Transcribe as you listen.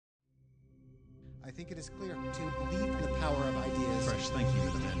I think it is clear to believe in the power of ideas. Fresh thinking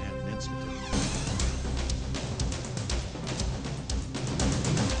of the Manhattan Institute.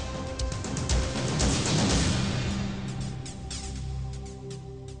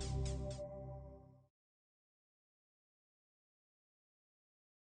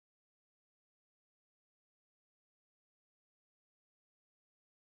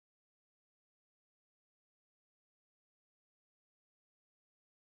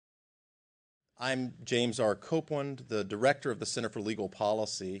 I'm James R. Copland, the director of the Center for Legal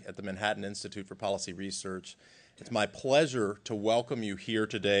Policy at the Manhattan Institute for Policy Research. It's my pleasure to welcome you here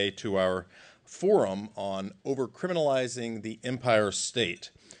today to our forum on Overcriminalizing the Empire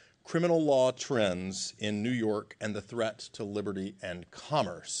State, Criminal Law Trends in New York and the Threat to Liberty and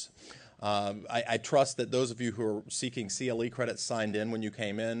Commerce. I trust that those of you who are seeking CLE credits signed in when you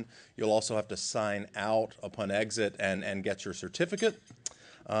came in. You'll also have to sign out upon exit and get your certificate.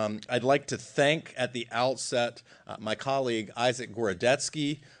 I'd like to thank at the outset my colleague Isaac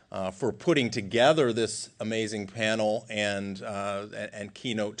Gorodetsky for putting together this amazing panel and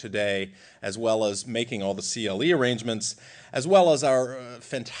keynote today, as well as making all the CLE arrangements, as well as our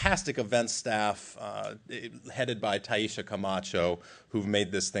fantastic event staff headed by Taisha Camacho, who've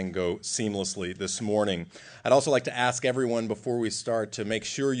made this thing go seamlessly this morning. I'd also like to ask everyone before we start to make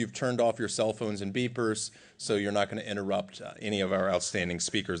sure you've turned off your cell phones and beepers so you're not going to interrupt any of our outstanding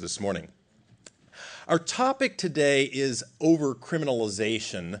speakers this morning. Our topic today is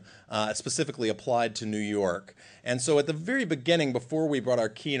overcriminalization, specifically applied to New York. And so at the very beginning, before we brought our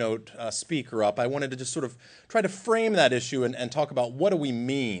keynote speaker up, I wanted to just sort of try to frame that issue and talk about what do we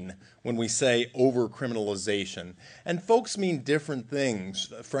mean when we say overcriminalization. And folks mean different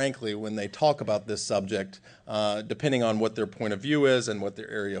things, frankly, when they talk about this subject, depending on what their point of view is and what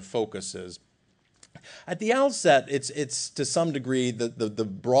their area of focus is. At the outset, it's to some degree the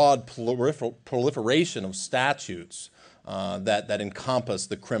broad proliferation of statutes that encompass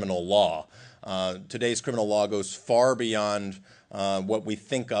the criminal law. Today's criminal law goes far beyond what we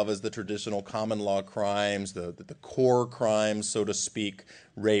think of as the traditional common law crimes, the core crimes, so to speak,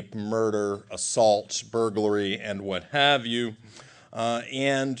 rape, murder, assault, burglary, and what have you.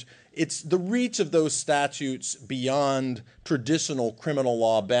 And it's the reach of those statutes beyond traditional criminal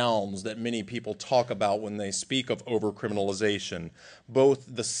law bounds that many people talk about when they speak of overcriminalization.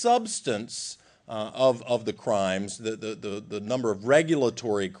 Both the substance of the crimes, the number of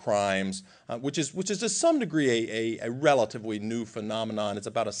regulatory crimes, which is to some degree a relatively new phenomenon. It's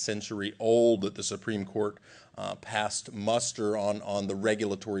about a century old that the Supreme Court passed muster on the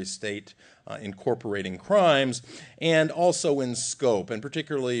regulatory state incorporating crimes, and also in scope. And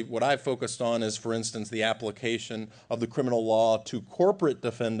particularly what I've focused on is, for instance, the application of the criminal law to corporate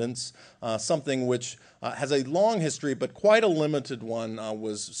defendants, something which has a long history, but quite a limited one,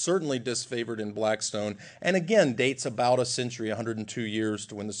 was certainly disfavored in Blackstone, and again dates about a century, 102 years,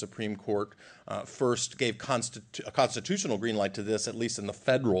 to when the Supreme Court first gave a constitutional green light to this, at least in the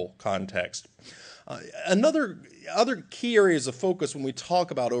federal context. Other key areas of focus when we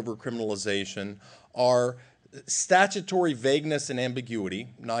talk about overcriminalization are statutory vagueness and ambiguity,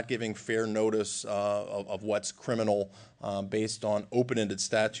 not giving fair notice of what's criminal based on open-ended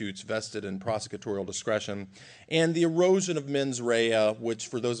statutes vested in prosecutorial discretion, and the erosion of mens rea, which,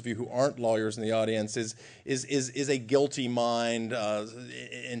 for those of you who aren't lawyers in the audience, is a guilty mind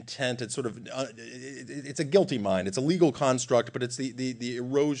intent. It's sort of it's a guilty mind. It's a legal construct, but it's the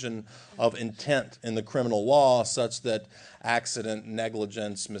erosion of intent in the criminal law, such that accident,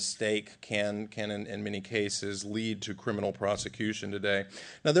 negligence, mistake can in many cases lead to criminal prosecution today.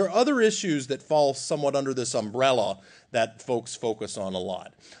 Now, there are other issues that fall somewhat under this umbrella that folks focus on a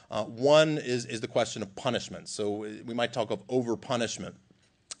lot. One is the question of punishment. So we might talk of over-punishment.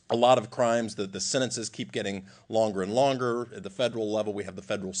 A lot of crimes, the sentences keep getting longer and longer. At the federal level, we have the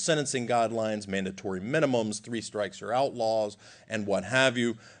federal sentencing guidelines, mandatory minimums, 3 strikes or outlaws, and what have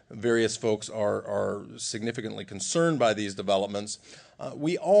you. Various folks are significantly concerned by these developments.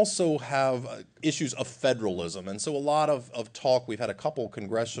 We also have issues of federalism, and so a lot of talk. We've had a couple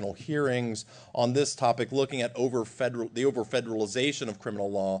congressional hearings on this topic, looking at the over-federalization of criminal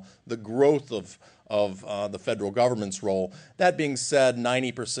law, the growth of the federal government's role. That being said,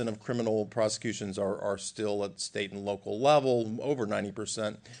 90% of criminal prosecutions are still at state and local level, over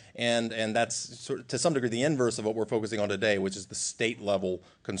 90%, and that's to some degree the inverse of what we're focusing on today, which is the state level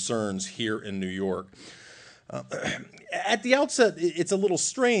concerns here in New York. At the outset, it's a little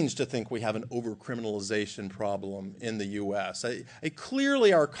strange to think we have an overcriminalization problem in the U.S.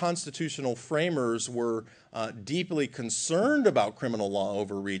 Clearly, our constitutional framers were deeply concerned about criminal law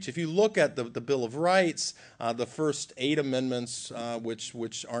overreach. If you look at the Bill of Rights, the first 8 amendments,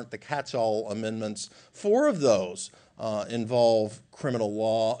 which aren't the catch-all amendments, 4 of those involve criminal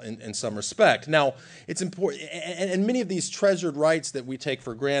law in some respect. Now, it's important, and many of these treasured rights that we take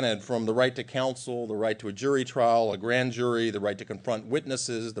for granted, from the right to counsel, the right to a jury trial, a grand jury, the right to confront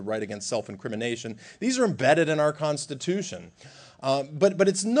witnesses, the right against self-incrimination, these are embedded in our Constitution. But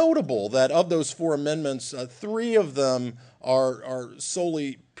it's notable that of those 4 amendments, 3 of them are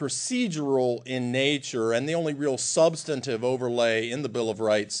solely procedural in nature, and the only real substantive overlay in the Bill of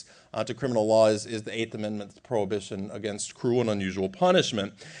Rights to criminal law is the 8th Amendment's prohibition against cruel and unusual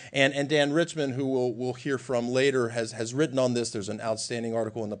punishment. And Dan Richmond, who we'll hear from later, has written on this. There's an outstanding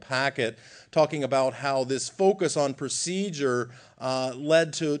article in the packet talking about how this focus on procedure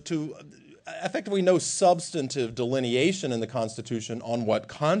led to effectively no substantive delineation in the Constitution on what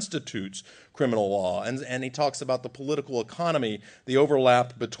constitutes criminal law. And he talks about the political economy, the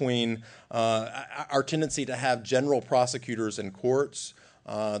overlap between our tendency to have general prosecutors and courts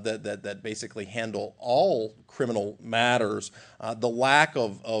that basically handle all criminal matters, the lack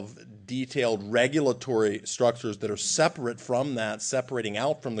of detailed regulatory structures that are separate from that, separating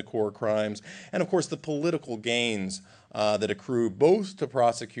out from the core crimes, and of course the political gains that accrue both to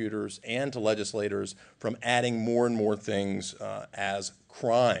prosecutors and to legislators from adding more and more things as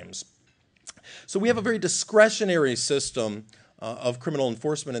crimes. So we have a very discretionary system of criminal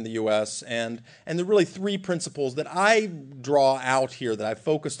enforcement in the U.S., and there are really 3 principles that I draw out here that I've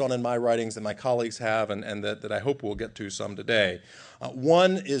focused on in my writings and my colleagues have, and that I hope we'll get to some today.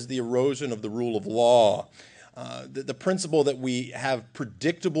 One is the erosion of the rule of law. The principle that we have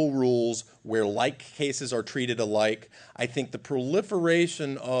predictable rules where like cases are treated alike. I think the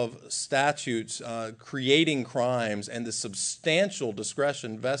proliferation of statutes creating crimes and the substantial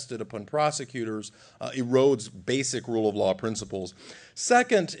discretion vested upon prosecutors erodes basic rule of law principles.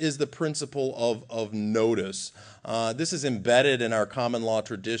 Second is the principle of notice. This is embedded in our common law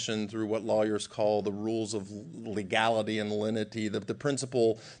tradition through what lawyers call the rules of legality and lenity, the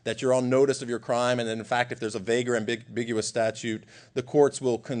principle that you're on notice of your crime, and in fact, if there's a vague or ambiguous statute, the courts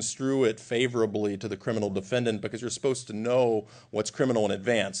will construe it favorably to the criminal defendant because you're supposed to know what's criminal in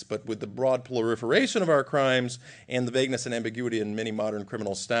advance. But with the broad proliferation of our crimes and the vagueness and ambiguity in many modern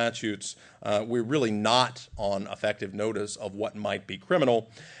criminal statutes, we're really not on effective notice of what might be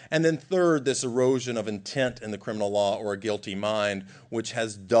criminal. And then third, this erosion of intent in the criminal law or a guilty mind, which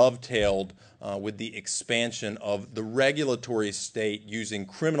has dovetailed with the expansion of the regulatory state using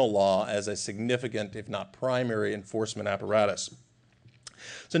criminal law as a significant, if not primary, enforcement apparatus.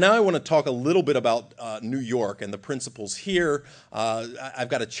 So now I want to talk a little bit about New York and the principles here. I've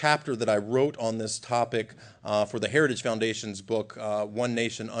got a chapter that I wrote on this topic for the Heritage Foundation's book, One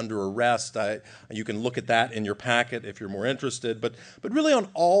Nation Under Arrest. You can look at that in your packet if you're more interested. But really on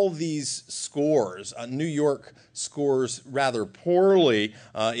all these scores, New York scores rather poorly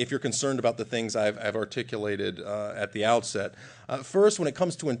if you're concerned about the things I've articulated at the outset. First, when it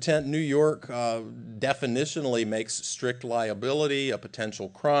comes to intent, New York definitionally makes strict liability a potential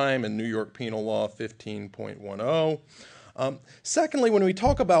crime in New York Penal Law 15.10. Secondly, when we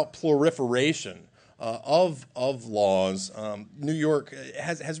talk about proliferation of laws, New York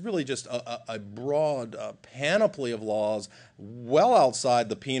has really just a broad panoply of laws well outside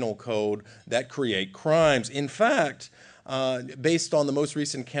the penal code that create crimes. In fact, based on the most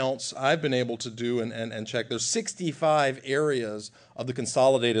recent counts I've been able to do and check, there's 65 areas of the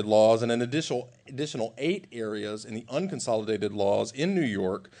consolidated laws and an additional 8 areas in the unconsolidated laws in New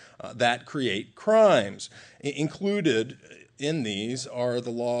York that create crimes. Included in these are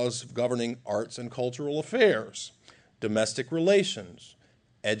the laws governing arts and cultural affairs, domestic relations,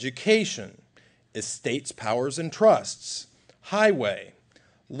 education, estates, powers, and trusts, highway,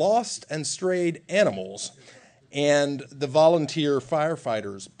 lost and strayed animals, and the volunteer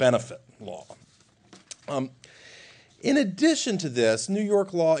firefighters benefit law. In addition to this, New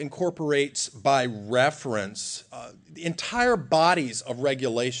York law incorporates by reference the entire bodies of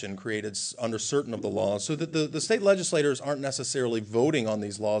regulation created under certain of the laws, so that the state legislators aren't necessarily voting on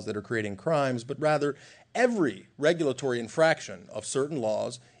these laws that are creating crimes, but rather every regulatory infraction of certain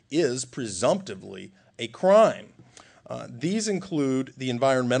laws is presumptively a crime. These include the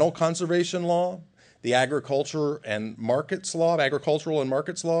environmental conservation law, the agricultural and markets law,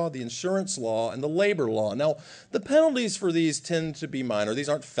 the insurance law, and the labor law. Now, the penalties for these tend to be minor. These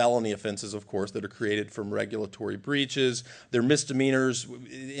aren't felony offenses, of course, that are created from regulatory breaches. They're misdemeanors.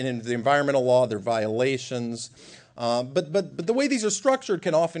 In the environmental law, they're violations. But the way these are structured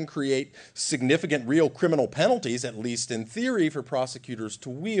can often create significant real criminal penalties, at least in theory, for prosecutors to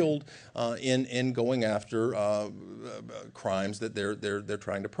wield in going after crimes that they're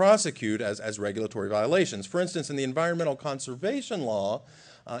trying to prosecute as regulatory violations. For instance, in the environmental conservation law,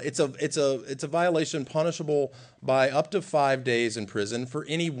 it's a violation punishable by up to 5 days in prison for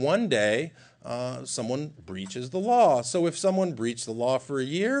any one day someone breaches the law. So if someone breached the law for a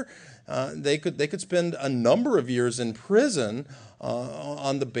year, they could spend a number of years in prison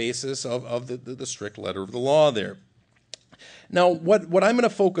on the basis of the strict letter of the law there. Now, what I'm going to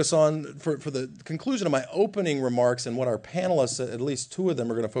focus on for the conclusion of my opening remarks, and what our panelists, at least two of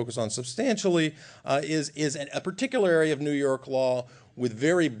them, are going to focus on substantially, is a particular area of New York law with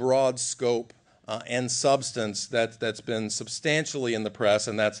very broad scope and substance that's been substantially in the press,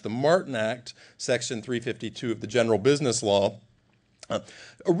 and that's the Martin Act, Section 352 of the General Business Law.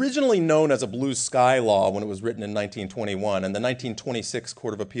 Originally known as a blue sky law when it was written in 1921, and the 1926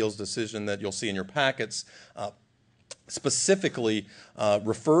 Court of Appeals decision that you'll see in your packets specifically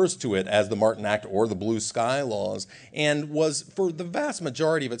refers to it as the Martin Act or the blue sky laws, and was, for the vast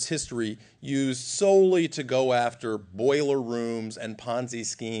majority of its history, used solely to go after boiler rooms and Ponzi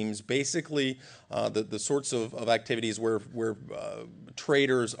schemes, basically the sorts of activities where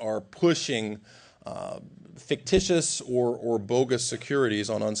traders are pushing fictitious or bogus securities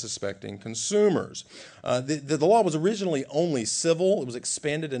on unsuspecting consumers. The law was originally only civil. It was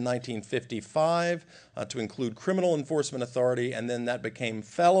expanded in 1955 to include criminal enforcement authority, and then that became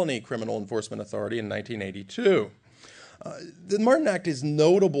felony criminal enforcement authority in 1982. The Martin Act is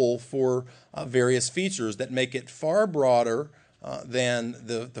notable for various features that make it far broader than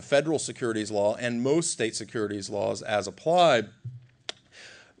the federal securities law and most state securities laws as applied.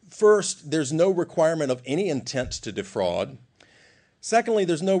 First, there's no requirement of any intent to defraud. Secondly,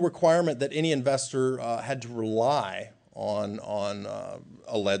 there's no requirement that any investor had to rely on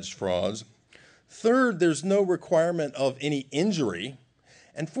alleged frauds. Third, there's no requirement of any injury.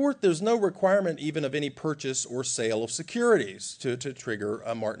 And fourth, there's no requirement even of any purchase or sale of securities to trigger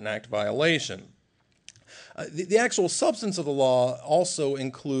a Martin Act violation. The actual substance of the law also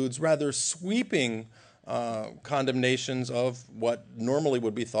includes rather sweeping condemnations of what normally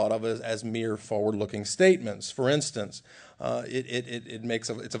would be thought of as mere forward-looking statements. For instance,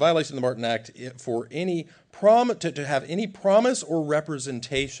 it's a violation of the Martin Act for any to have any promise or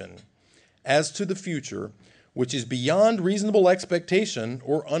representation as to the future which is beyond reasonable expectation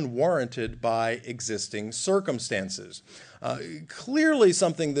or unwarranted by existing circumstances. Clearly,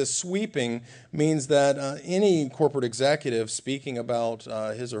 something this sweeping means that any corporate executive speaking about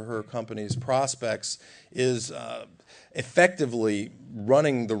his or her company's prospects is effectively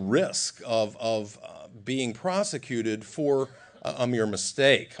running the risk of being prosecuted for a mere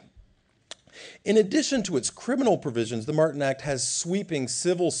mistake. In addition to its criminal provisions, the Martin Act has sweeping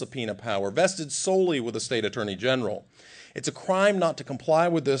civil subpoena power vested solely with the state attorney general. It's a crime not to comply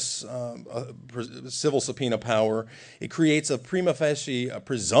with this civil subpoena power. It creates a prima facie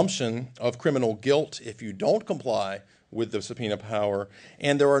presumption of criminal guilt if you don't comply with the subpoena power,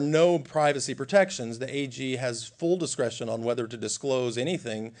 and there are no privacy protections. The AG has full discretion on whether to disclose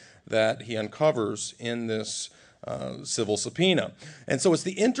anything that he uncovers in this civil subpoena. And so it's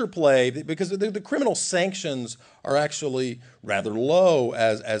the interplay, because the criminal sanctions are actually rather low,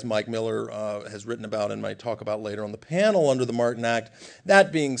 as Mike Miller has written about and might talk about later on the panel under the Martin Act.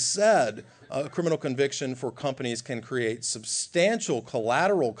 That being said, a criminal conviction for companies can create substantial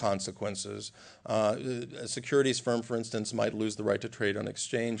collateral consequences. A securities firm, for instance, might lose the right to trade on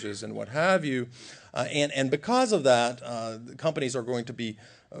exchanges and what have you. And because of that, companies are going to be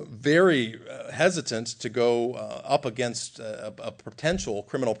very hesitant to go up against a potential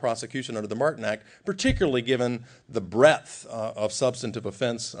criminal prosecution under the Martin Act, particularly given the breadth of substantive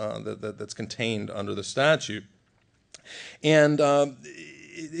offense that's contained under the statute. And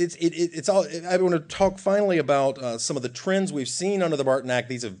it's all. I want to talk finally about some of the trends we've seen under the Martin Act.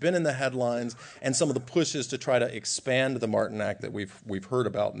 These have been in the headlines, and some of the pushes to try to expand the Martin Act that we've heard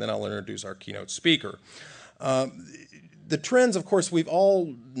about. And then I'll introduce our keynote speaker. The trends, of course, we've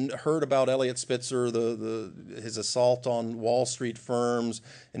all heard about Elliot Spitzer, his assault on Wall Street firms,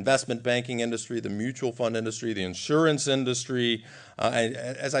 investment banking industry, the mutual fund industry, the insurance industry.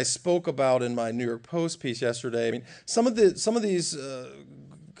 As I spoke about in my New York Post piece yesterday, I mean, some of these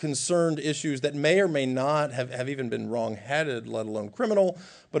concerned issues that may or may not have even been wrong-headed, let alone criminal.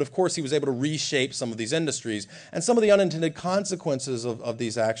 But of course, he was able to reshape some of these industries. And some of the unintended consequences of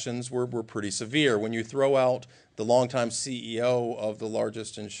these actions were pretty severe. When you throw out the longtime CEO of the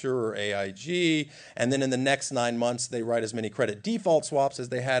largest insurer, AIG, and then in the next 9 months they write as many credit default swaps as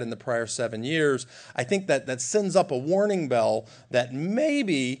they had in the prior 7 years, I think that sends up a warning bell that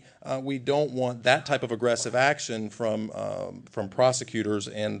maybe we don't want that type of aggressive action from prosecutors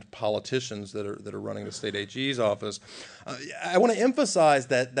and politicians that are running the state AG's office. I want to emphasize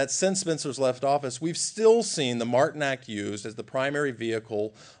that since Spencer's left office, we've still seen the Martin Act used as the primary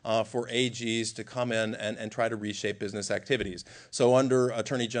vehicle for AGs to come in and try to reshape business activities. So under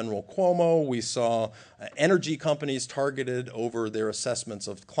Attorney General Cuomo, we saw energy companies targeted over their assessments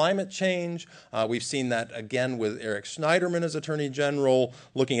of climate change. We've seen that again with Eric Schneiderman as Attorney General,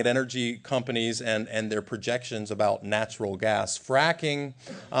 looking at energy companies and their projections about natural gas fracking.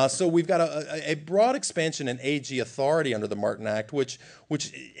 So we've got a broad expansion in AG authority under the Martin Act, which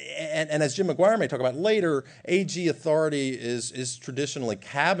as Jim McGuire may talk about later, AG authority is traditionally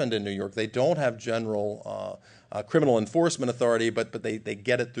cabined in New York. They don't have general criminal enforcement authority, but they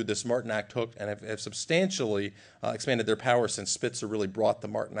get it through this Martin Act hook and have substantially expanded their power since Spitzer really brought the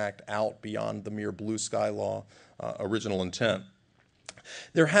Martin Act out beyond the mere blue sky law original intent.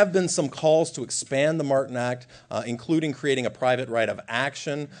 There have been some calls to expand the Martin Act, including creating a private right of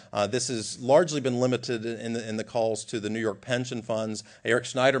action. This has largely been limited in the calls to the New York pension funds. Eric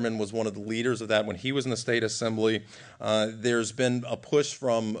Schneiderman was one of the leaders of that when he was in the state assembly. There's been a push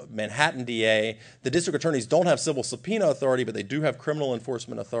from Manhattan DA. The district attorneys don't have civil subpoena authority, but they do have criminal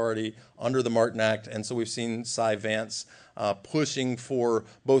enforcement authority under the Martin Act, and so we've seen Cy Vance pushing for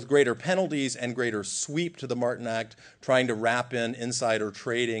both greater penalties and greater sweep to the Martin Act, trying to wrap in insider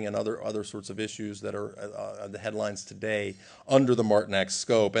trading and other sorts of issues that are the headlines today under the Martin Act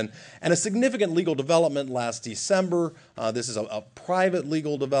scope. And a significant legal development last December, this is a private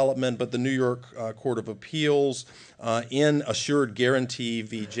legal development, but the New York Court of Appeals in Assured Guarantee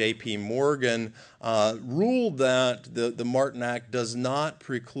v. J.P. Morgan ruled that the Martin Act does not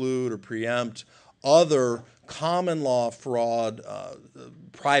preclude or preempt other common law fraud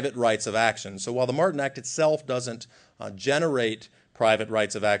private rights of action. So while the Martin Act itself doesn't generate private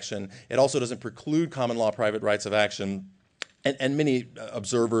rights of action, it also doesn't preclude common law private rights of action. And many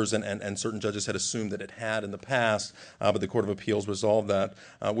observers and certain judges had assumed that it had in the past, but the Court of Appeals resolved that,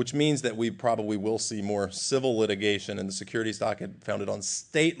 which means that we probably will see more civil litigation in the securities docket founded on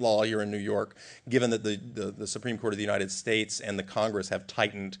state law here in New York, given that the Supreme Court of the United States and the Congress have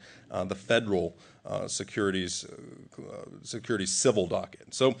tightened the federal securities civil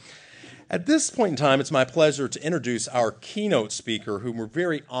docket. So at this point in time, it's my pleasure to introduce our keynote speaker, whom we're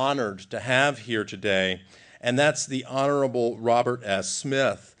very honored to have here today, and that's the Honorable Robert S.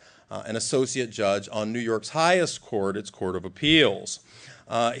 Smith, an associate judge on New York's highest court, its Court of Appeals.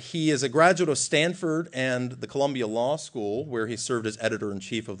 He is a graduate of Stanford and the Columbia Law School, where he served as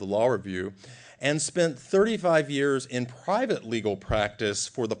editor-in-chief of the Law Review, and spent 35 years in private legal practice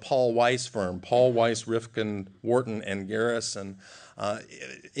for the Paul Weiss firm, Paul Weiss, Rifkin, Wharton, and Garrison.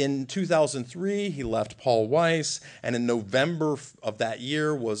 In 2003, he left Paul Weiss, and in November of that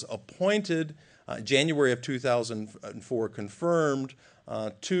year was appointed, January of 2004, confirmed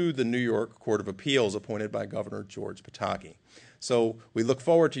to the New York Court of Appeals, appointed by Governor George Pataki. So we look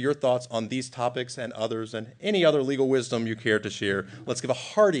forward to your thoughts on these topics and others and any other legal wisdom you care to share. Let's give a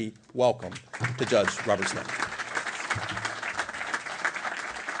hearty welcome to Judge Robert Smith.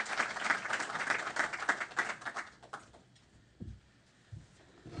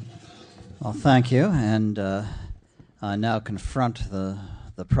 Well, thank you, and I now confront the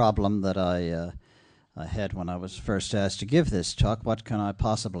problem that I had when I was first asked to give this talk. What can I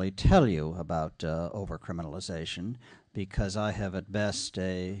possibly tell you about overcriminalization? Because I have at best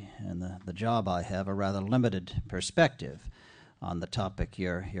and the job I have, a rather limited perspective on the topic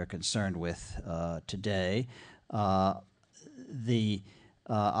you're concerned with today. The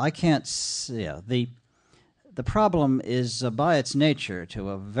problem is by its nature, to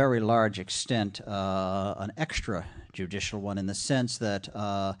a very large extent, an extrajudicial one, in the sense that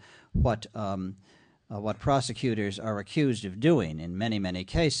what prosecutors are accused of doing in many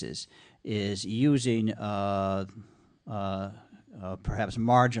cases is using perhaps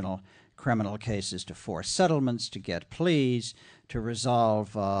marginal criminal cases to force settlements, to get pleas, to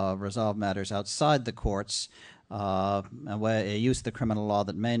resolve matters outside the courts, where a use of the criminal law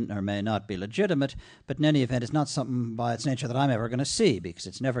that may or may not be legitimate, but in any event, it's not something by its nature that I'm ever going to see, because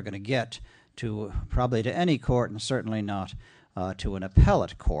it's never going to get probably to any court, and certainly not to an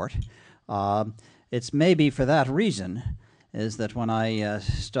appellate court. It's maybe for that reason is that when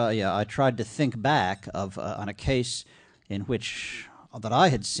I tried to think back of on a case in which that I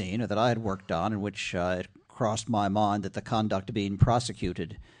had seen or that I had worked on, in which it crossed my mind that the conduct being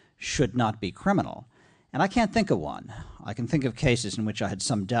prosecuted should not be criminal. And I can't think of one. I can think of cases in which I had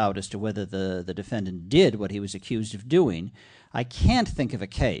some doubt as to whether the defendant did what he was accused of doing. I can't think of a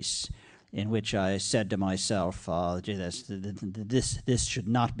case in which I said to myself, gee, this should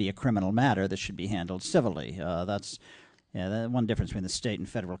not be a criminal matter. This should be handled civilly. The one difference between the state and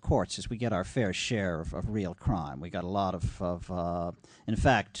federal courts is we get our fair share of real crime. We got a lot of in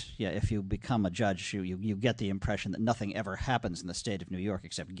fact, if you become a judge, you get the impression that nothing ever happens in the state of New York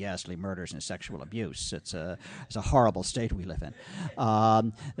except ghastly murders and sexual abuse. It's a horrible state we live in.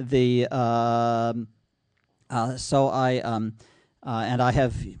 And I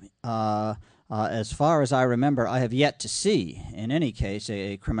have, as far as I remember, I have yet to see, in any case,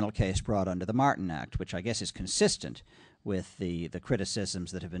 a criminal case brought under the Martin Act, which I guess is consistent with the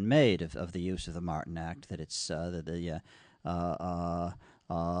criticisms that have been made of the use of the Martin Act, that it's the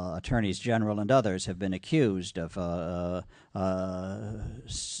attorneys general and others have been accused of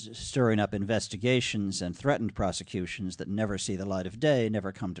stirring up investigations and threatened prosecutions that never see the light of day,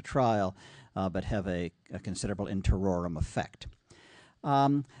 never come to trial, but have a considerable in terrorem effect.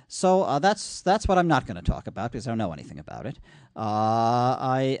 So that's what I'm not going to talk about because I don't know anything about it.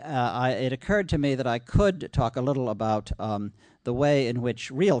 It occurred to me that I could talk a little about the way in which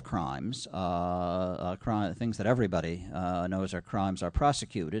real crimes, things that everybody knows are crimes, are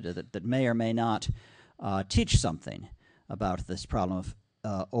prosecuted, that may or may not teach something about this problem of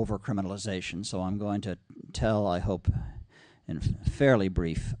overcriminalization. So I'm going to tell, I hope, in fairly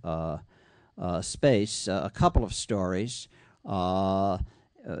brief space, a couple of stories with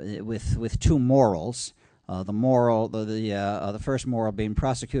two morals. The first moral being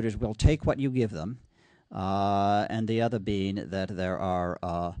prosecutors will take what you give them, and the other being that there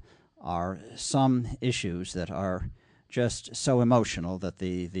are some issues that are just so emotional that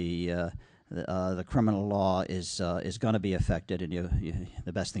the criminal law is going to be affected, and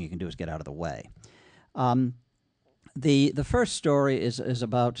the best thing you can do is get out of the way. The first story is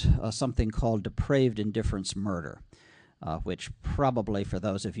about something called depraved indifference murder, which probably for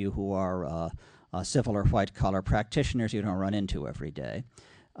those of you who are civil or white-collar practitioners you don't run into every day.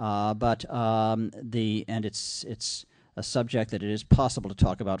 But it's a subject that it is possible to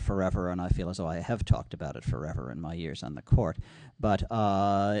talk about forever, and I feel as though I have talked about it forever in my years on the court. But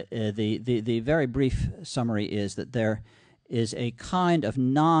the very brief summary is that there is a kind of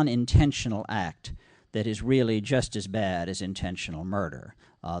non-intentional act that is really just as bad as intentional murder.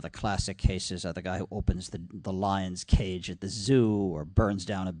 The classic cases are the guy who opens the lion's cage at the zoo or burns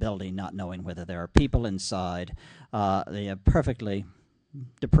down a building not knowing whether there are people inside. They are perfectly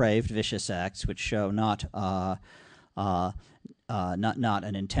depraved, vicious acts which show not an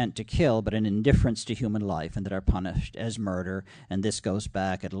intent to kill, but an indifference to human life, and that are punished as murder. And this goes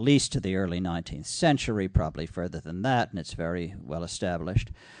back at least to the early 19th century, probably further than that, and it's very well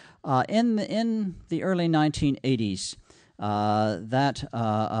established. In the early 1980s,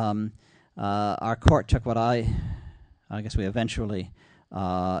 our court took what I guess we eventually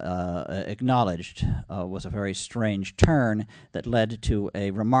acknowledged was a very strange turn that led to a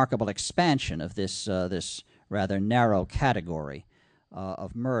remarkable expansion of this rather narrow category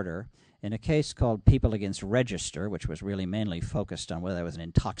of murder in a case called People Against Register, which was really mainly focused on whether there was an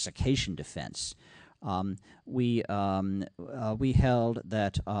intoxication defense. We held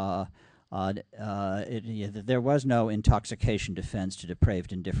that there was no intoxication defense to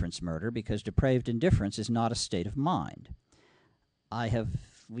depraved indifference murder because depraved indifference is not a state of mind.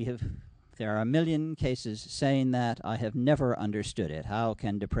 There are a million cases saying that. I have never understood it. How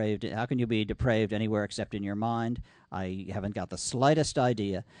can you be depraved anywhere except in your mind? I haven't got the slightest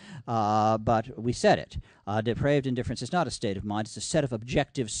idea, but we said it. Depraved indifference is not a state of mind. It's a set of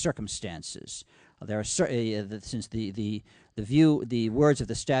objective circumstances. There are since the words of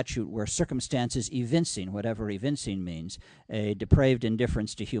the statute were circumstances evincing, whatever evincing means, a depraved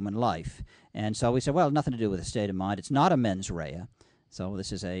indifference to human life. And so we said, well, nothing to do with a state of mind. It's not a mens rea. So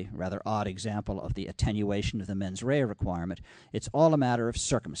this is a rather odd example of the attenuation of the mens rea requirement. It's all a matter of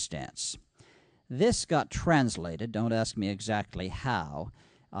circumstance. This got translated, don't ask me exactly how,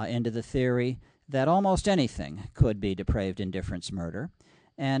 into the theory that almost anything could be depraved indifference murder.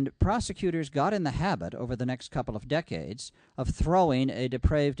 And prosecutors got in the habit over the next couple of decades of throwing a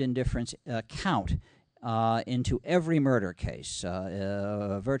depraved indifference count into every murder case,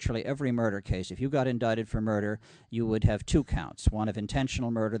 virtually every murder case. If you got indicted for murder, you would have two counts, one of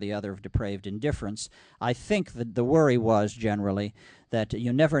intentional murder, the other of depraved indifference. I think that the worry was generally that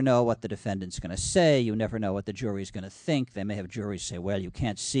you never know what the defendant's going to say, you never know what the jury's going to think. They may have juries say, well, you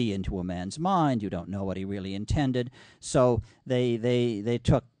can't see into a man's mind, you don't know what he really intended. So they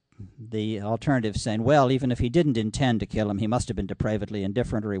took the alternative, saying, well, even if he didn't intend to kill him, he must have been depravedly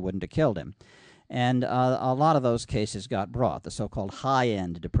indifferent or he wouldn't have killed him. And a lot of those cases got brought, the so-called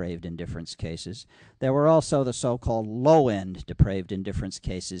high-end depraved indifference cases. There were also the so-called low-end depraved indifference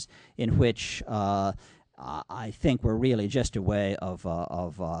cases in which I think were really just a way of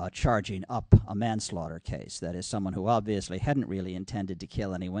charging up a manslaughter case. That is, someone who obviously hadn't really intended to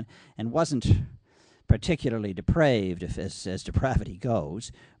kill anyone and wasn't particularly depraved, as depravity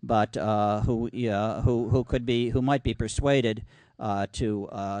goes, but who might be persuaded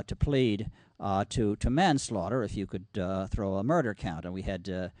to plead to manslaughter if you could throw a murder count. And we had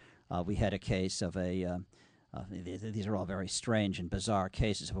a case of these are all very strange and bizarre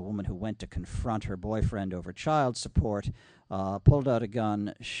cases of a woman who went to confront her boyfriend over child support, pulled out a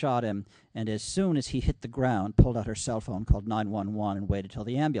gun, shot him, and as soon as he hit the ground, pulled out her cell phone, called 911, and waited till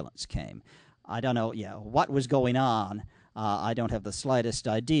the ambulance came. I don't know what was going on. I don't have the slightest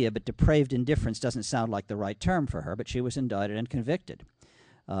idea, but depraved indifference doesn't sound like the right term for her, but she was indicted and convicted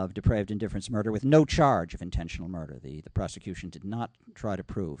of depraved indifference murder with no charge of intentional murder. The prosecution did not try to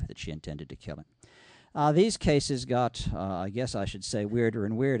prove that she intended to kill him. These cases got, I guess I should say, weirder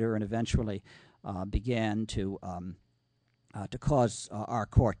and weirder, and eventually began to cause our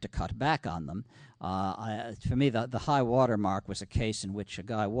court to cut back on them. For me, the high water mark was a case in which a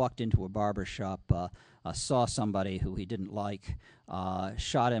guy walked into a barber shop, saw somebody who he didn't like,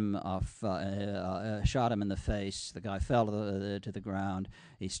 shot him in the face. The guy fell to the ground.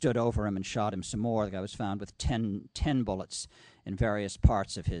 He stood over him and shot him some more. The guy was found with 10 bullets in various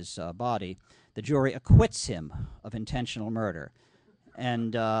parts of his body. The jury acquits him of intentional murder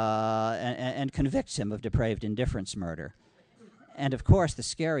and convicts him of depraved indifference murder. And, of course, the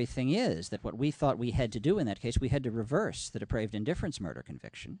scary thing is that what we thought we had to do in that case, we had to reverse the depraved indifference murder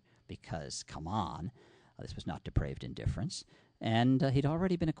conviction because, come on, this was not depraved indifference. And he'd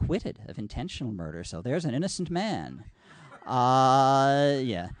already been acquitted of intentional murder, so there's an innocent man.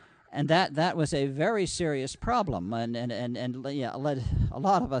 And that was a very serious problem and led a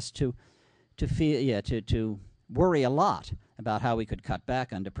lot of us to worry a lot about how we could cut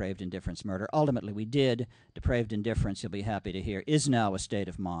back on depraved indifference murder. Ultimately, we did. Depraved indifference, you'll be happy to hear, is now a state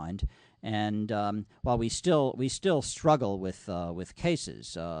of mind. And while we still struggle with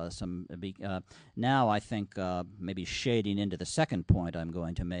cases, now I think maybe shading into the second point I'm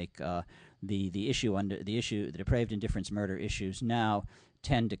going to make, the depraved indifference murder issues now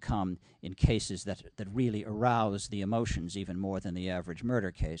tend to come in cases that really arouse the emotions even more than the average murder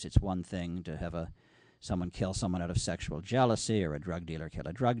case. It's one thing to have someone kill someone out of sexual jealousy, or a drug dealer kill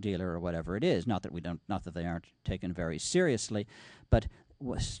a drug dealer, or whatever it is. Not that they aren't taken very seriously, but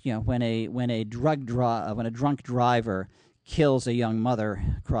when a drunk driver kills a young mother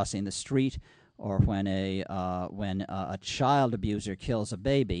crossing the street, or when a child abuser kills a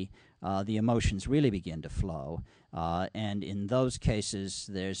baby, the emotions really begin to flow. And in those cases,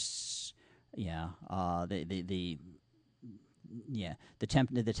 there's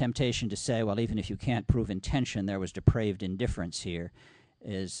the temptation to say, well, even if you can't prove intention, there was depraved indifference here,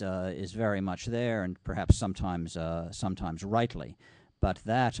 is very much there, and perhaps sometimes rightly. But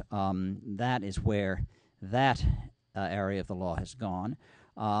that is where that area of the law has gone.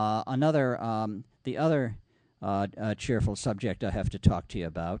 The other cheerful subject I have to talk to you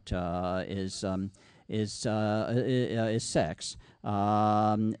about is sex.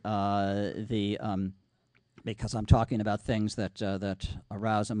 Because I'm talking about things that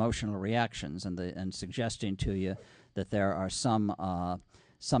arouse emotional reactions, and suggesting to you that there are some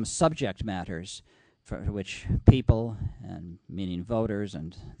subject matters for which people, and meaning voters,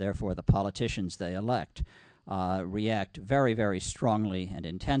 and therefore the politicians they elect, react very, very strongly and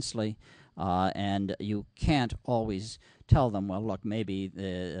intensely, and you can't always tell them, well, look, maybe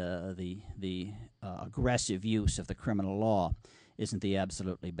the aggressive use of the criminal law isn't the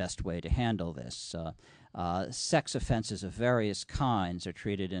absolutely best way to handle this. Sex offenses of various kinds are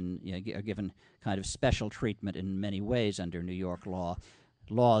treated are given kind of special treatment in many ways under New York law.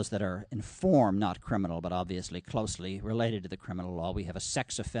 Laws that are in form not criminal, but obviously closely related to the criminal law. We have a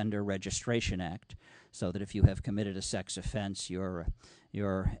Sex Offender Registration Act, so that if you have committed a sex offense, your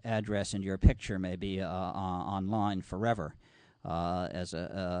address and your picture may be online forever as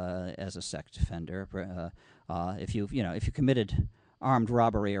a sex offender. If you committed armed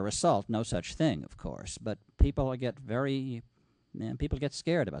robbery or assault. No such thing, of course. But people get people get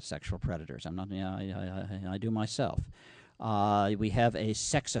scared about sexual predators. I'm not. I do myself. We have a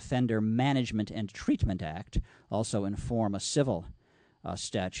Sex Offender Management and Treatment Act, also in form a civil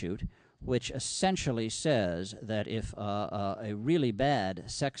statute, which essentially says that if a really bad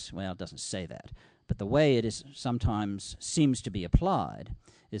well, it doesn't say that, but the way it is sometimes seems to be applied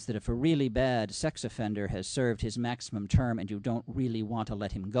is that if a really bad sex offender has served his maximum term and you don't really want to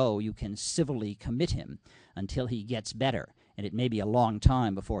let him go, you can civilly commit him until he gets better, and it may be a long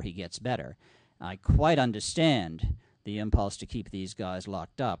time before he gets better. I quite understand the impulse to keep these guys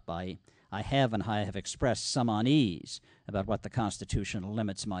locked up. I have expressed some unease about what the constitutional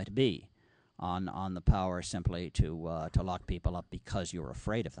limits might be on the power simply to lock people up because you're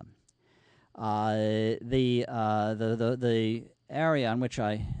afraid of them. The area on which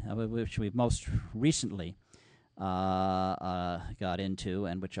we've most recently got into,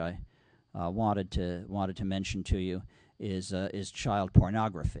 and which I wanted to mention to you, is child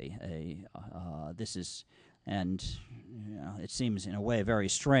pornography. This is, and it seems in a way very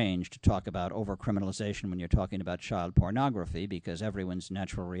strange to talk about overcriminalization when you're talking about child pornography, because everyone's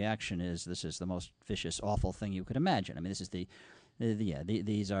natural reaction is this is the most vicious, awful thing you could imagine. I mean, this is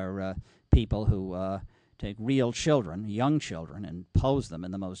these are people who take real children, young children, and pose them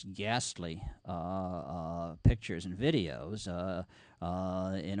in the most ghastly pictures and videos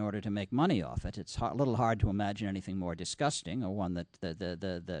in order to make money off it. It's a little hard to imagine anything more disgusting, or one that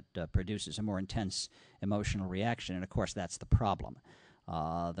produces a more intense emotional reaction. And of course, that's the problem.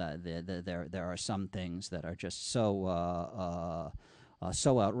 There are some things that are just so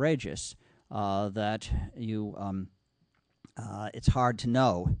outrageous that you it's hard to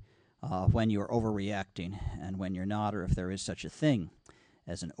know when you're overreacting and when you're not, or if there is such a thing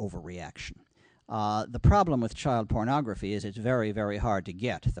as an overreaction. The problem with child pornography is it's very, very hard to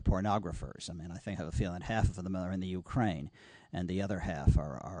get the pornographers. I mean, I have a feeling half of them are in the Ukraine, and the other half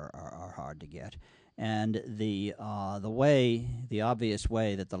are hard to get. And the obvious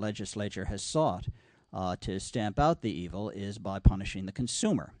way that the legislature has sought to stamp out the evil is by punishing the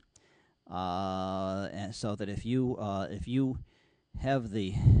consumer. And so that if you have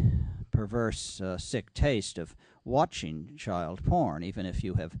the perverse, sick taste of watching child porn, even if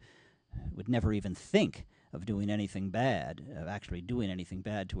you would never even think of doing anything bad, of actually doing anything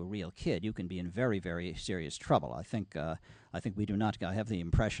bad to a real kid, you can be in very, very serious trouble. I think we do not. I have the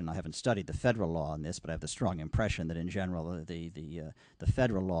impression, I haven't studied the federal law on this, but I have the strong impression that in general the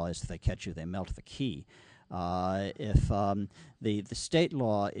federal law is if they catch you, they melt the key. If the state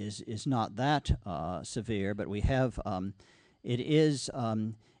law is not that severe, but we have it is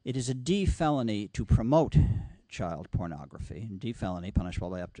a D felony to promote child pornography. And D felony punishable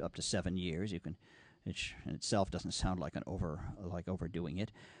by up to 7 years. Which in itself doesn't sound like overdoing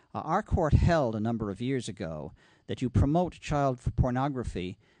it. Our court held a number of years ago that you promote child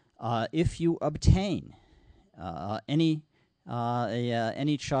pornography if you obtain any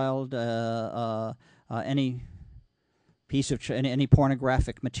child any piece of any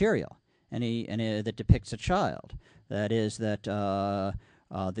pornographic material, any that depicts a child. That is that the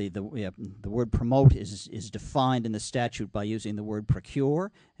word promote is defined in the statute by using the word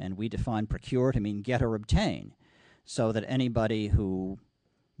procure, and we define procure to mean get or obtain, so that anybody who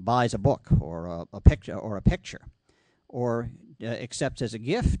buys a book or a picture or accepts as a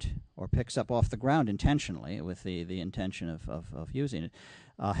gift or picks up off the ground intentionally with the intention of using it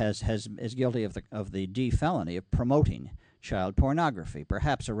is guilty of the D felony of promoting child pornography,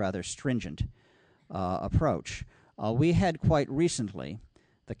 perhaps a rather stringent approach. We had quite recently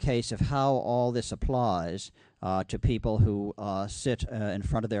the case of how all this applies to people who sit in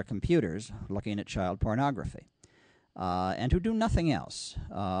front of their computers looking at child pornography and who do nothing else,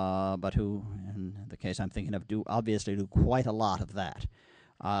 but who, in the case I'm thinking of, obviously do quite a lot of that.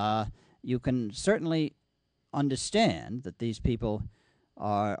 You can certainly understand that these people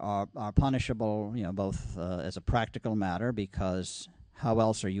are punishable, both as a practical matter, because how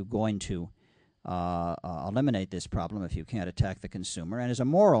else are you going to eliminate this problem if you can't attack the consumer? And as a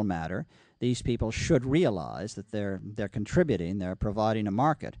moral matter, these people should realize that they're contributing, they're providing a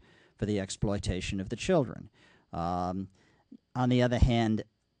market for the exploitation of the children. On the other hand,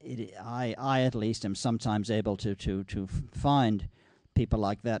 I at least am sometimes able to find people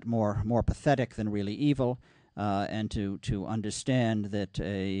like that more pathetic than really evil, and to understand that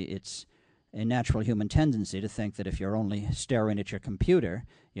it's a natural human tendency to think that if you're only staring at your computer,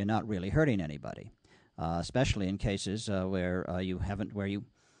 you're not really hurting anybody, especially in cases where you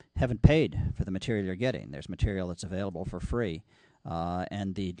haven't paid for the material you're getting. There's material that's available for free,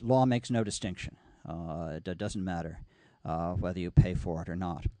 and the law makes no distinction. It doesn't matter whether you pay for it or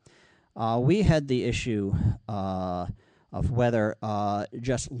not. We had the issue of whether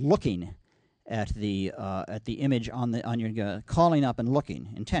just looking at the image on your calling up and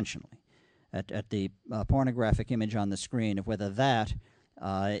looking intentionally at the pornographic image on the screen, of whether that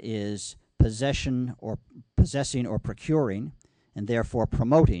is possession or possessing or procuring, and therefore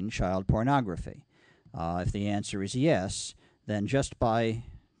promoting child pornography. If the answer is yes, then just by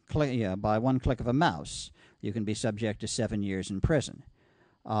one click of a mouse, you can be subject to 7 years in prison.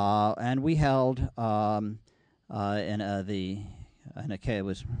 And we held in a case, it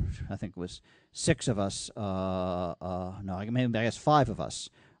was, I think it was 6 of us, maybe I guess 5 of us,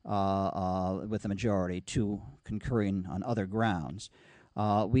 with the majority, 2 concurring on other grounds.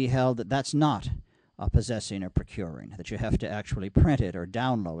 We held that that's not possessing or procuring, that you have to actually print it or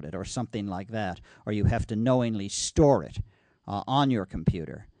download it or something like that, or you have to knowingly store it on your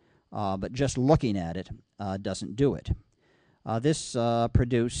computer. But just looking at it doesn't do it. This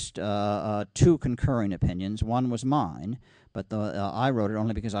produced 2 concurring opinions. One was mine, but I wrote it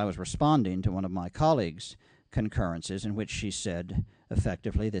only because I was responding to one of my colleagues' concurrences, in which she said,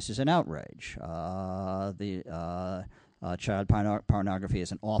 effectively, this is an outrage. Child pornography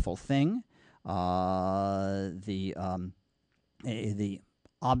is an awful thing. The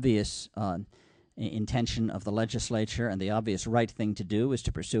obvious intention of the legislature and the obvious right thing to do is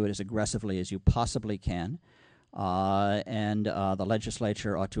to pursue it as aggressively as you possibly can. And the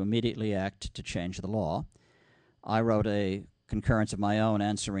legislature ought to immediately act to change the law. I wrote a concurrence of my own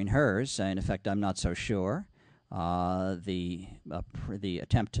answering hers, saying, in effect, I'm not so sure. The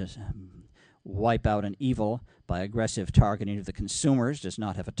attempt to wipe out an evil by aggressive targeting of the consumers does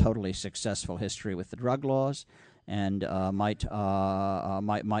not have a totally successful history with the drug laws, and might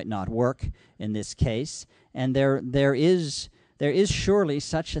not work in this case. And there is surely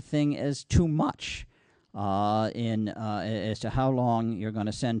such a thing as too much as to how long you're going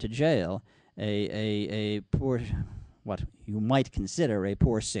to send to jail a poor, what you might consider a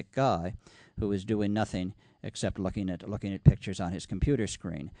poor sick guy who is doing nothing except looking at pictures on his computer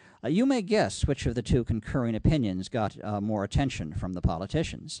screen. You may guess which of the 2 concurring opinions got more attention from the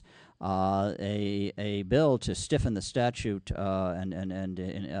politicians. A bill to stiffen the statute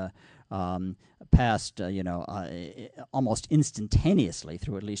passed, almost instantaneously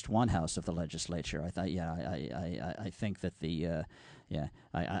through at least one house of the legislature. I think that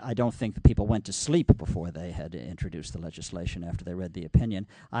I don't think the people went to sleep before they had introduced the legislation after they read the opinion.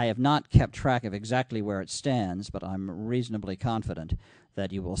 I have not kept track of exactly where it stands, but I'm reasonably confident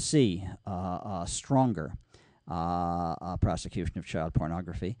that you will see stronger prosecution of child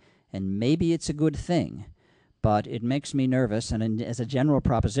pornography, and maybe it's a good thing. But it makes me nervous, and as a general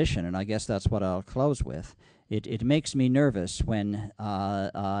proposition, and I guess that's what I'll close with, it makes me nervous when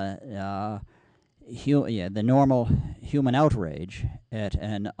the normal human outrage at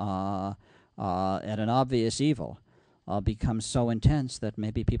an obvious evil becomes so intense that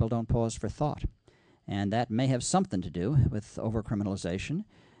maybe people don't pause for thought. And that may have something to do with overcriminalization.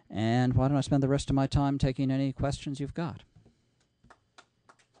 And why don't I spend the rest of my time taking any questions you've got?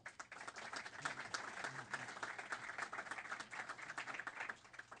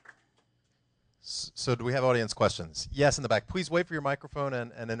 So do we have audience questions? Yes, in the back. Please wait for your microphone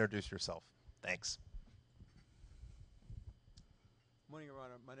and introduce yourself. Thanks. Morning, Your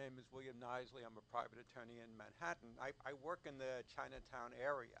Honor. My name is William Nisley. I'm a private attorney in Manhattan. I work in the Chinatown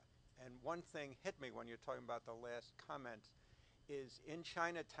area. And one thing hit me when you're talking about the last comment is in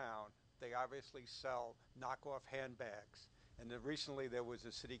Chinatown, they obviously sell knockoff handbags. And then recently there was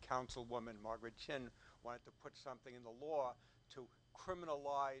a city councilwoman, Margaret Chin, wanted to put something in the law to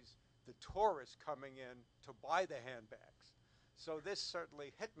criminalize the tourists coming in to buy the handbags. So this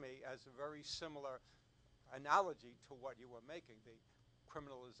certainly hit me as a very similar analogy to what you were making, the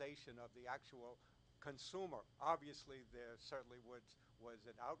criminalization of the actual consumer. Obviously, there certainly was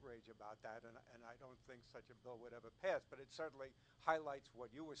an outrage about that, and I don't think such a bill would ever pass, but it certainly highlights what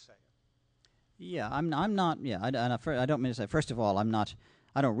you were saying. Yeah, I'm not. Yeah, I don't mean to say. First of all,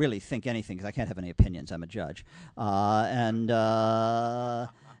 I don't really think anything because I can't have any opinions. I'm a judge, and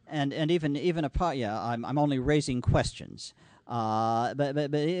even apart, I'm only raising questions.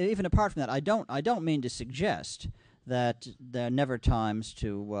 But even apart from that, I don't mean to suggest that there are never times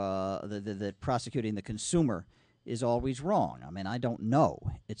to that prosecuting the consumer is always wrong. I mean, I don't know.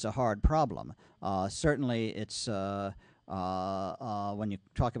 It's a hard problem. Certainly, it's when you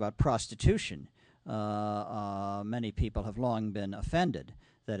talk about prostitution, many people have long been offended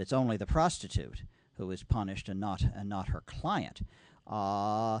that it's only the prostitute who is punished and not her client.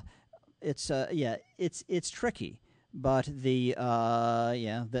 It's tricky, but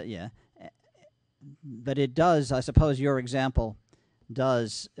but it does, I suppose your example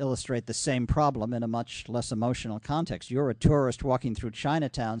does illustrate the same problem in a much less emotional context. You're a tourist walking through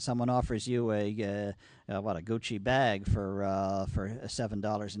Chinatown. Someone offers you a Gucci bag for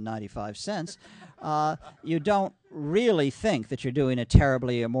 $7.95. You don't really think that you're doing a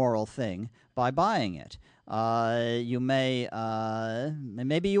terribly immoral thing by buying it. You may,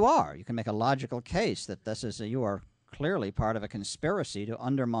 maybe you are. You can make a logical case that you are clearly part of a conspiracy to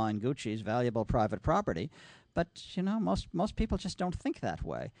undermine Gucci's valuable private property. But, most people just don't think that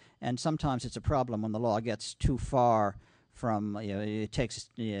way. And sometimes it's a problem when the law gets too far from, it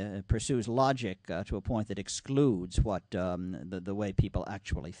pursues logic to a point that excludes what the way people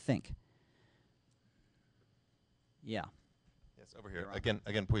actually think. Yeah. Yes, over here.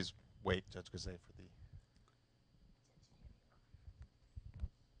 Again, please wait, Judge Gazet, for the...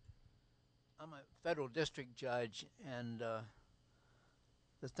 I'm a federal district judge, and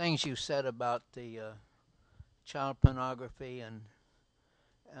the things you said about the child pornography and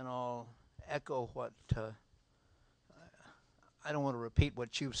all echo what I don't want to repeat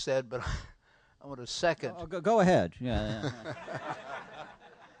what you've said, but I want to second. Oh, go ahead. Yeah.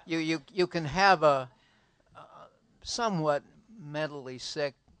 You can have a somewhat mentally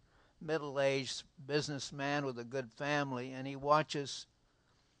sick, middle-aged businessman with a good family, and he watches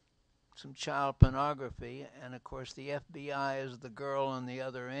some child pornography, and of course the FBI is the girl on the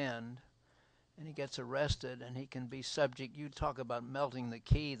other end, and he gets arrested, and he can be subject. You talk about melting the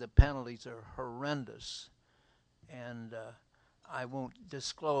key. The penalties are horrendous, and I won't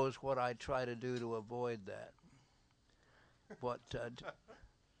disclose what I try to do to avoid that.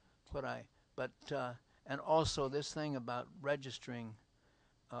 And also this thing about registering.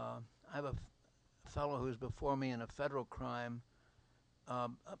 I have a fellow who's before me in a federal crime,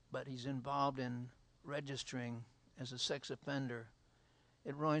 but he's involved in registering as a sex offender.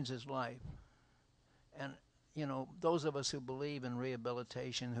 It ruins his life. And, those of us who believe in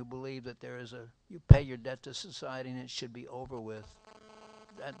rehabilitation, who believe that you pay your debt to society and it should be over with,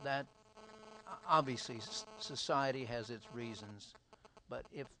 that obviously society has its reasons. But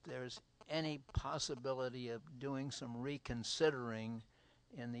if there's any possibility of doing some reconsidering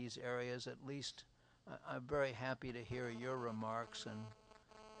in these areas, at least I'm very happy to hear your remarks, and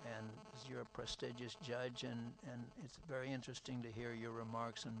you're a prestigious judge, and it's very interesting to hear your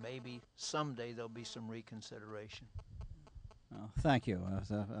remarks, and maybe someday there'll be some reconsideration. Oh, thank you. I've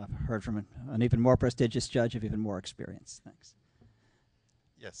heard from an even more prestigious judge of even more experience. Thanks.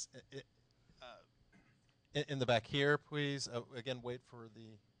 Yes. In the back here, please. Again, wait for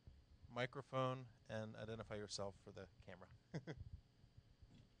the microphone and identify yourself for the camera.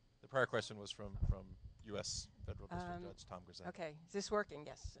 The prior question was from U.S. Federal District Judge Tom Grisette. Okay, is this working?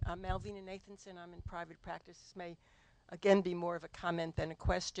 Yes. I'm Malvina Nathanson. I'm in private practice. This may, again, be more of a comment than a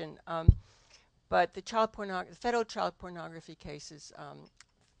question. But the federal child pornography cases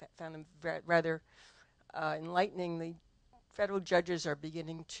found them rather enlightening. The federal judges are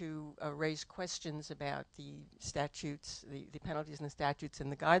beginning to raise questions about the statutes, the penalties in the statutes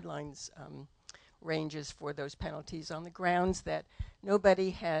and the guidelines ranges for those penalties on the grounds that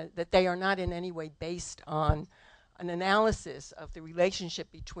that they are not in any way based on an analysis of the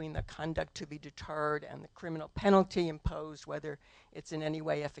relationship between the conduct to be deterred and the criminal penalty imposed, whether it's in any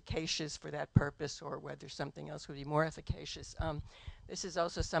way efficacious for that purpose or whether something else would be more efficacious. This is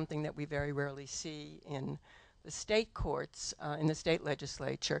also something that we very rarely see in the state courts, in the state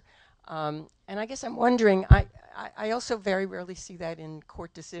legislature. And I guess I'm wondering, I also very rarely see that in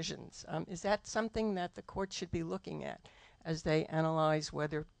court decisions. Is that something that the court should be looking at as they analyze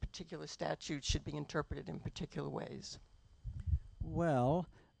whether particular statutes should be interpreted in particular ways? Well,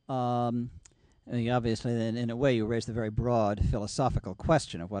 obviously, in a way, you raised the very broad philosophical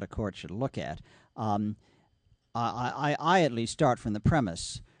question of what a court should look at. I at least start from the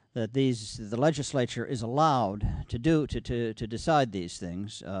premise that the legislature is allowed to decide these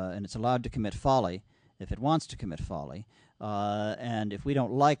things, and it's allowed to commit folly if it wants to commit folly. And if we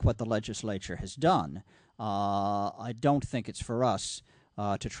don't like what the legislature has done, I don't think it's for us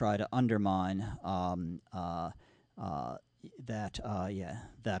to try to undermine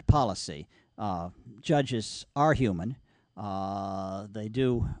that policy. Judges are human. They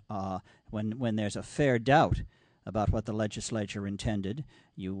do, when there's a fair doubt about what the legislature intended.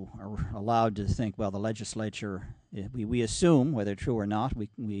 You are allowed to think, well, the legislature, we assume, whether true or not,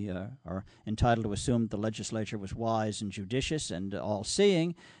 we are entitled to assume the legislature was wise and judicious and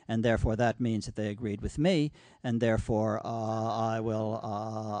all-seeing, and therefore that means that they agreed with me, and therefore I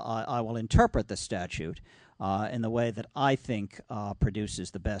will interpret the statute in the way that I think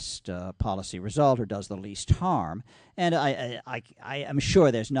produces the best policy result or does the least harm. And I am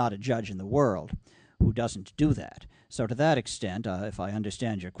sure there's not a judge in the world who doesn't do that. So to that extent, if I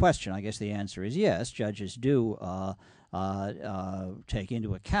understand your question, I guess the answer is yes. Judges do take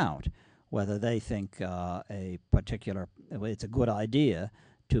into account whether they think it's a good idea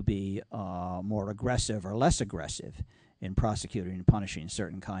to be more aggressive or less aggressive in prosecuting and punishing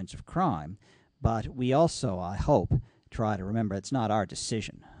certain kinds of crime. But we also, I hope, try to remember it's not our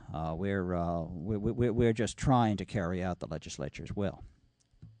decision. We're just trying to carry out the legislature's will.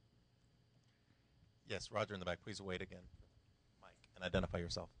 Yes, Roger in the back. Please wait again, Mike, and identify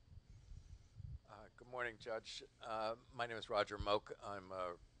yourself. Good morning, Judge. My name is Roger Moak. I'm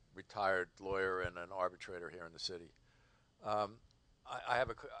a retired lawyer and an arbitrator here in the city. I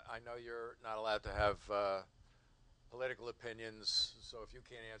know you're not allowed to have political opinions, so if you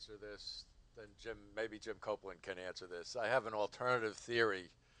can't answer this, then maybe Jim Copland can answer this. I have an alternative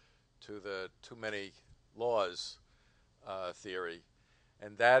theory to the too many laws theory,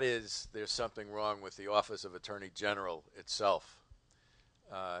 and that is there's something wrong with the Office of Attorney General itself.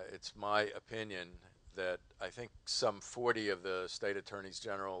 It's my opinion that I think some 40 of the state attorneys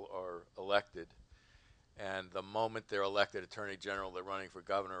general are elected, and the moment they're elected attorney general, they're running for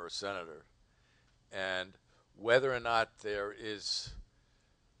governor or senator. And whether or not there is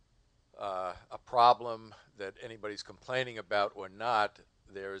a problem that anybody's complaining about or not,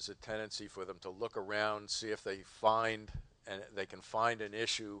 there's a tendency for them to look around, see if they can find an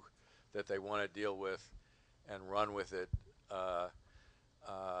issue that they want to deal with and run with it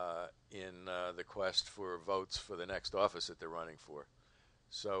in the quest for votes for the next office that they're running for.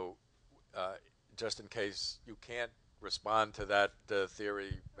 So just in case you can't respond to that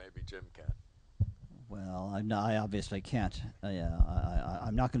theory, maybe Jim can. Well, I obviously can't.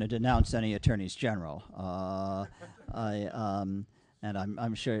 I'm not going to denounce any attorneys general. And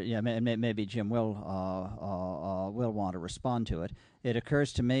I'm sure, maybe Jim will want to respond to it. It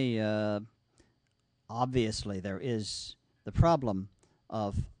occurs to me, obviously, there is the problem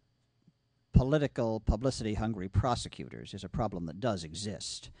of political publicity-hungry prosecutors is a problem that does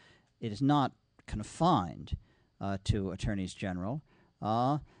exist. It is not confined to attorneys general.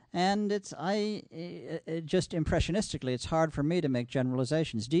 And just impressionistically, it's hard for me to make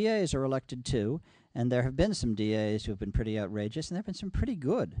generalizations. DAs are elected too, and there have been some DAs who have been pretty outrageous, and there have been some pretty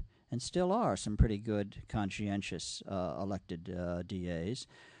good, and still are some pretty good, conscientious elected DAs.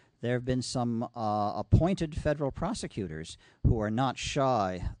 There have been some appointed federal prosecutors who are not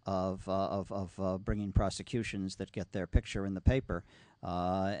shy of bringing prosecutions that get their picture in the paper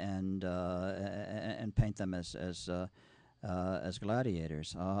and paint them as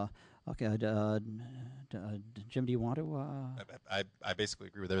gladiators. Okay, Jim, do you want to? I basically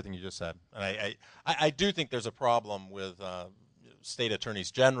agree with everything you just said, and I do think there's a problem with state attorneys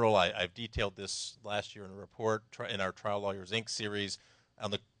general. I've detailed this last year in a report in our Trial Lawyers Inc. series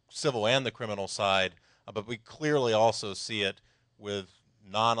on the civil and the criminal side, but we clearly also see it with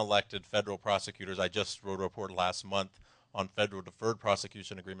non-elected federal prosecutors. I just wrote a report last month on federal deferred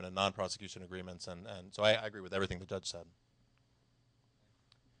prosecution agreement and non-prosecution agreements, and so I agree with everything the judge said.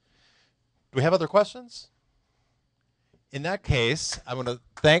 Do we have other questions? In that case, I want to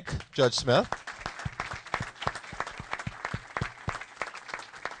thank Judge Smith.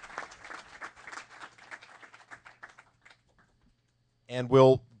 And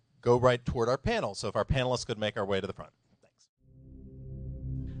we'll go right toward our panel. So if our panelists could make our way to the front. Thanks.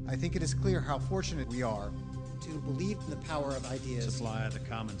 I think it is clear how fortunate we are to believe in the power of ideas. Supply the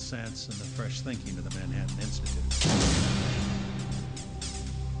common sense and the fresh thinking of the Manhattan Institute.